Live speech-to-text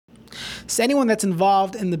So anyone that's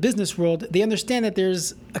involved in the business world, they understand that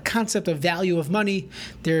there's a concept of value of money.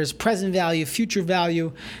 There's present value, future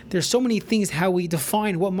value. There's so many things how we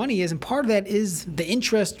define what money is, and part of that is the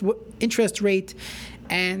interest rate,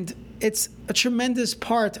 and it's a tremendous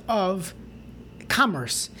part of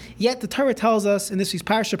commerce. Yet the Torah tells us in this week's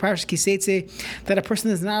Parashat Kiseitze, that a person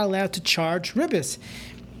is not allowed to charge ribis.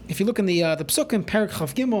 If you look in the Psukim, Perek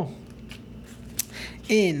Chav Gimel,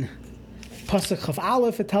 in Pasuk Chav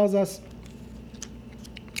Aleph, it tells us,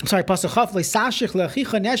 Pasuk Chav, Le'sashich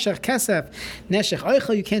le'achicha neshech kesef neshech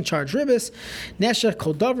oichel, you can't charge ribis, neshech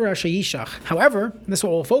kol davar asher yishach. However, this is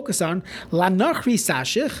what we'll focus on, Lanachri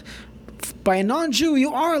sashich, by a non-Jew,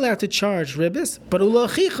 you are allowed to charge ribis, but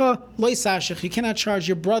ulachicha loy sashich, you cannot charge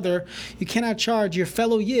your brother, you cannot charge your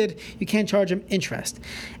fellow yid, you can't charge him interest.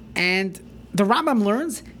 And the Rambam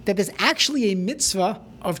learns that there's actually a mitzvah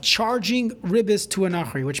of charging ribis to a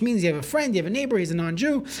nachri, which means you have a friend, you have a neighbor, he's a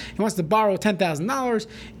non-Jew, he wants to borrow $10,000,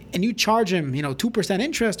 and you charge him, 2%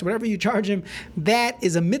 interest, whatever you charge him, that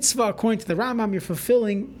is a mitzvah according to the Rambam. You're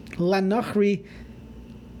fulfilling la nachri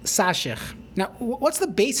sashich. Now, what's the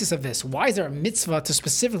basis of this? Why is there a mitzvah to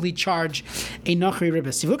specifically charge a nachri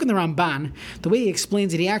ribis? If you look in the Ramban, the way he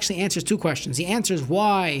explains it, he actually answers two questions. He answers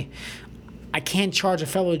why I can't charge a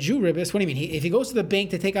fellow Jew ribis. What do you mean? If he goes to the bank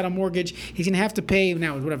to take out a mortgage, he's going to have to pay,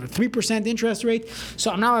 3% interest rate.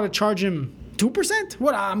 So I'm not allowed to charge him 2%?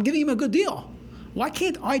 What? I'm giving him a good deal. Why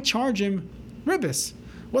can't I charge him ribis?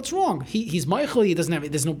 What's wrong? He's Michael. He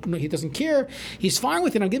doesn't care. He's fine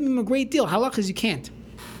with it. I'm giving him a great deal. Halach is you can't.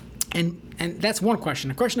 And that's one question.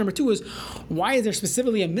 The question number two is, why is there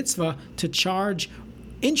specifically a mitzvah to charge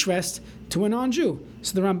interest to a non-Jew?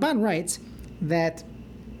 So the Ramban writes that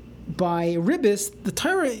by ribis, the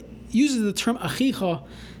Torah uses the term achicha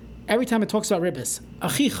every time it talks about ribis.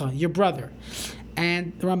 Achicha, your brother.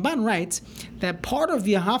 And the Ramban writes that part of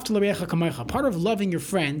v'ahavta l'reacha kamecha, part of loving your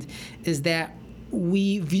friend, is that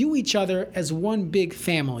we view each other as one big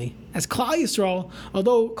family. As Klal Yisrael,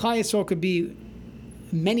 although Klal Yisrael could be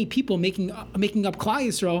many people making up Klal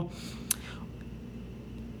Yisrael,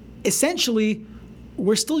 essentially,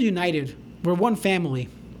 we're still united. We're one family.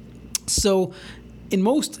 So in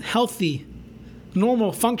most healthy,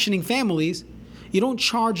 normal, functioning families, you don't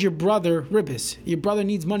charge your brother ribis. Your brother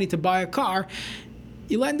needs money to buy a car.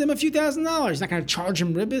 You lend him a few $1,000s. You're not going to charge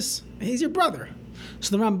him ribis. He's your brother.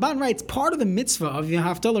 So the Ramban writes, part of the mitzvah of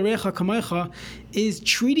V'ahavta l'reacha kamecha is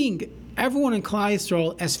treating everyone in Klal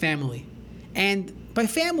Yisrael as family. And by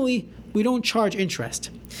family, we don't charge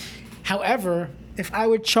interest. However, if I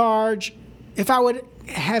would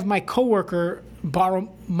have my coworker borrow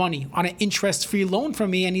money on an interest-free loan from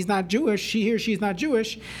me and he's not Jewish, he or she is not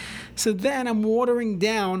Jewish, so then I'm watering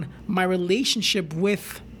down my relationship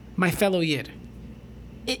with my fellow Yid.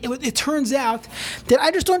 It turns out that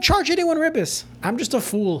I just don't charge anyone ribis. I'm just a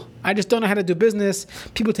fool. I just don't know how to do business.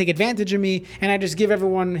 People take advantage of me, and I just give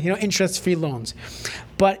everyone, interest-free loans.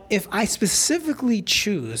 But if I specifically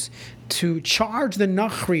choose to charge the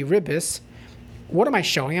nachri ribis, what am I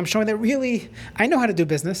showing? I'm showing that really I know how to do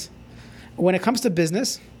business. When it comes to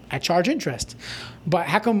business, I charge interest. But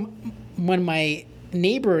how come when my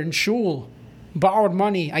neighbor in shul borrowed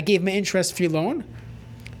money, I gave him an interest-free loan?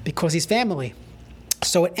 Because he's family.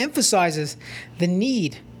 So it emphasizes the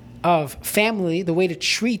need of family. The way to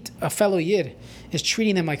treat a fellow Yid is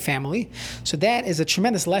treating them like family. So that is a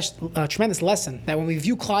tremendous lesson. That when we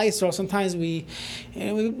view Klal Yisrael, sometimes we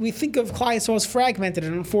think of Klal Yisrael as fragmented,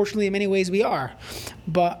 and unfortunately, in many ways, we are.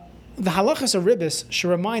 But the halachas of ribis should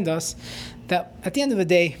remind us that at the end of the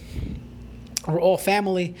day, we're all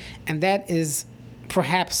family, and that is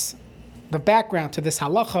perhaps the background to this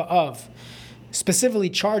halacha of specifically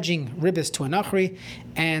charging ribis to a nachri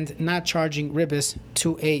and not charging ribis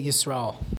to a Yisrael.